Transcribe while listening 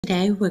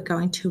Today we're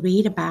going to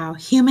read about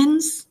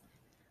humans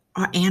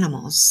or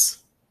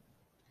animals.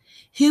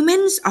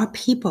 Humans are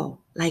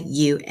people like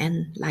you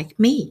and like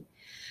me,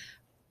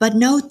 but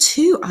no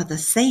two are the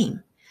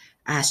same,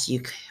 as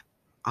you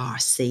are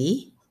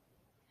see.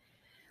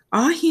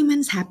 All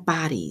humans have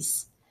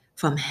bodies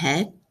from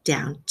head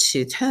down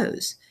to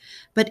toes,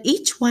 but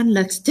each one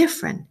looks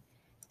different.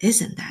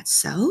 Isn't that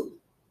so?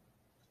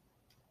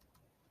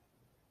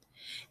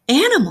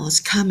 Animals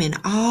come in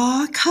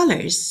all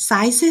colors,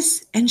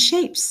 sizes, and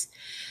shapes.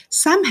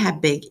 Some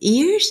have big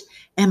ears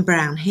and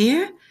brown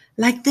hair,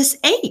 like this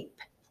ape.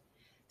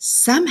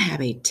 Some have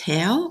a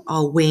tail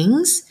or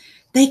wings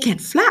they can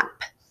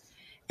flap,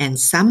 and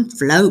some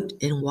float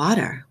in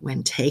water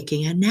when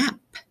taking a nap.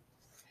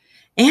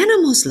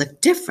 Animals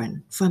look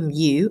different from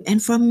you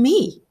and from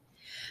me,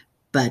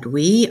 but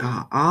we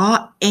are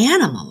all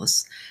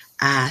animals,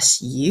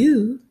 as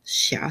you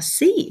shall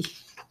see.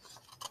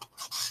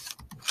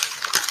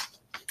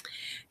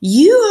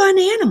 You are an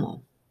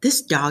animal.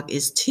 This dog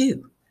is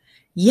too.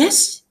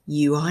 Yes,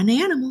 you are an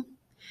animal,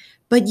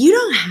 but you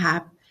don't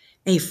have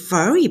a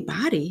furry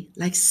body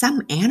like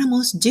some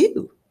animals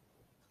do.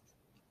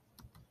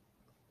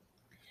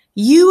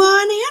 You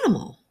are an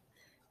animal.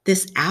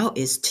 This owl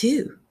is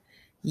too.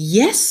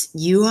 Yes,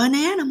 you are an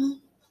animal,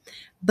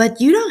 but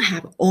you don't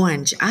have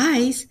orange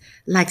eyes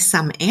like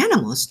some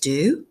animals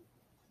do.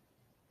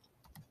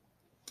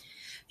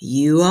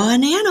 You are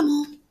an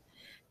animal.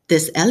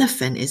 This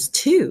elephant is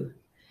too.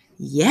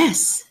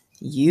 Yes,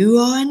 you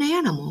are an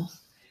animal,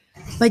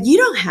 but you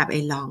don't have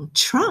a long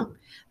trunk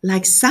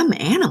like some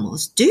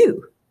animals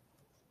do.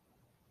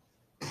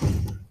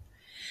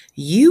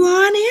 You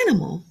are an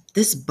animal.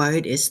 This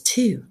bird is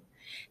too.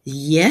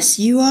 Yes,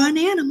 you are an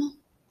animal,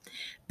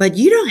 but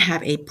you don't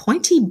have a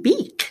pointy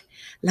beak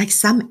like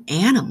some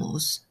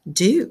animals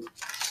do.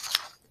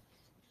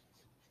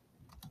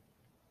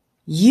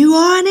 You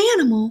are an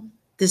animal.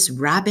 This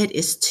rabbit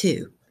is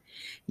too.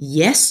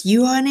 Yes,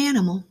 you are an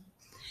animal,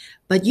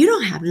 but you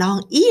don't have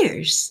long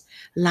ears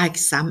like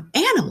some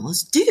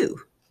animals do.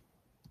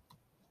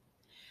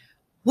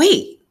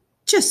 Wait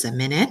just a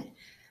minute.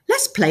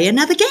 Let's play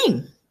another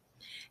game.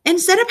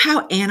 Instead of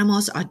how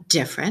animals are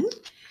different,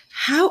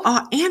 how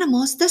are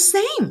animals the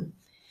same?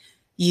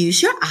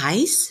 Use your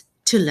eyes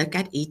to look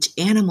at each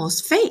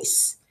animal's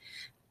face.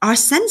 Our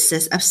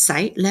senses of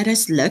sight let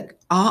us look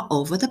all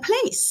over the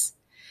place.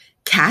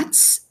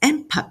 Cats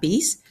and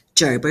puppies,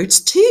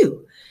 jaybirds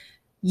too,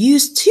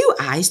 use two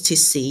eyes to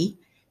see,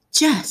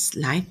 just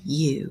like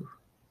you.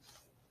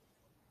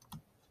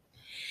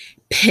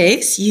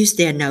 Pigs use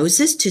their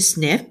noses to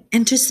sniff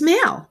and to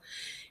smell.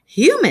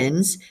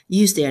 Humans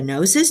use their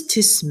noses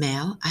to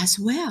smell as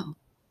well.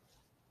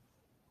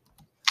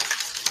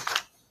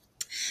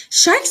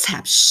 Sharks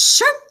have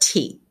sharp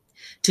teeth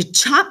to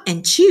chomp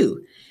and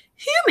chew.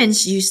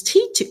 Humans use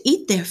teeth to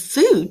eat their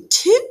food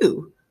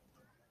too.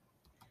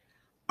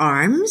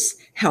 Arms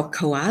help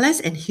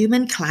koalas and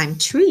humans climb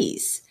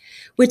trees.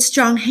 With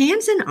strong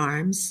hands and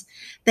arms,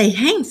 they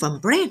hang from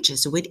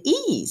branches with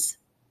ease.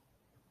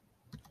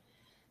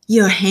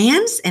 Your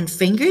hands and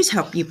fingers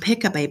help you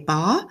pick up a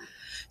ball.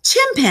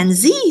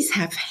 Chimpanzees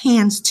have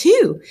hands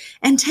too,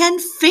 and 10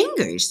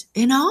 fingers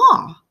in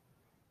all.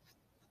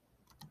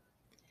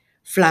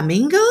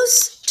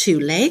 Flamingos' 2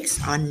 legs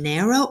are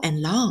narrow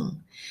and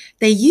long.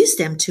 They use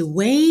them to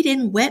wade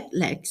in wet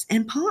lakes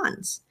and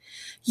ponds.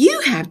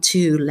 You have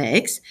 2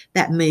 legs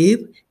that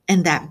move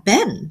and that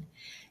bend.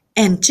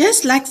 And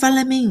just like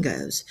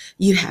flamingos,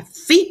 you have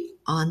feet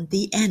on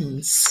the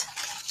ends.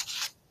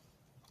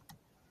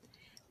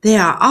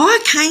 There are all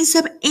kinds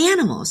of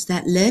animals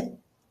that live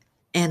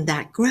and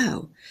that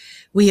grow.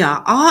 We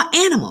are all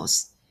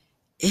animals.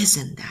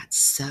 Isn't that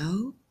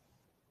so?